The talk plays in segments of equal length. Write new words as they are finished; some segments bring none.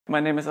My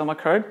name is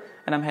Kurt,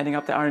 and I'm heading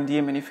up the R&D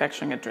and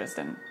manufacturing at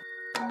Dresden.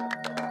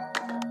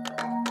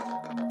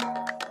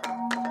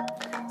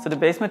 So the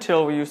base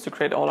material we use to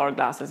create all our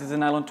glasses is a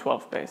nylon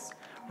 12 base,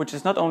 which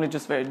is not only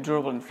just very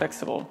durable and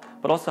flexible,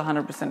 but also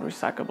 100%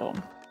 recyclable.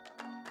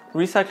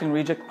 Recycling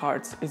reject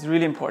parts is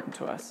really important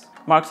to us.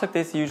 Marks like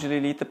this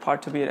usually lead the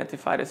part to be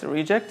identified as a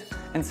reject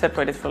and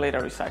separated for later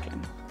recycling.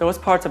 Those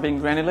parts are being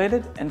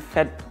granulated and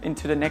fed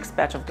into the next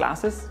batch of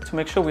glasses to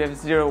make sure we have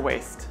zero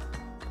waste.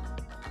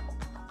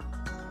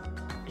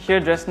 Here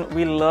at Dresden,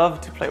 we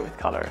love to play with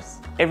colors.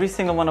 Every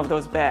single one of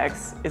those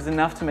bags is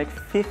enough to make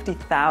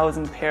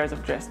 50,000 pairs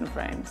of Dresden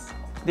frames.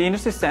 The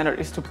industry standard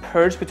is to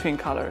purge between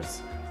colors,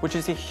 which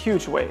is a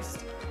huge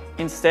waste.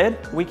 Instead,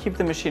 we keep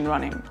the machine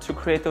running to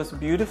create those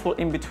beautiful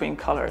in-between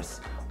colors,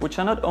 which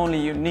are not only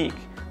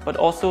unique, but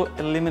also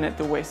eliminate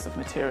the waste of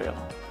material.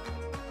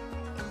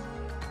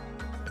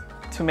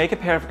 To make a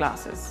pair of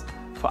glasses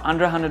for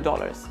under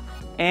 $100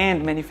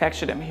 and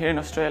manufacture them here in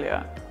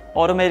Australia,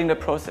 automating the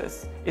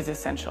process is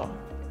essential.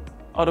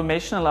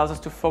 Automation allows us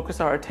to focus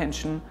our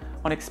attention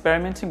on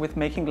experimenting with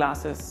making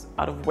glasses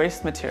out of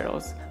waste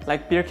materials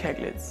like beer keg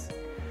lids.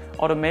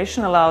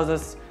 Automation allows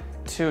us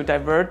to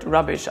divert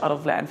rubbish out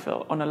of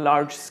landfill on a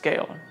large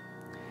scale.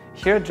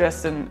 Here at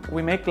Dresden,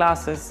 we make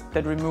glasses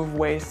that remove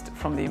waste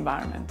from the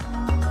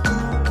environment.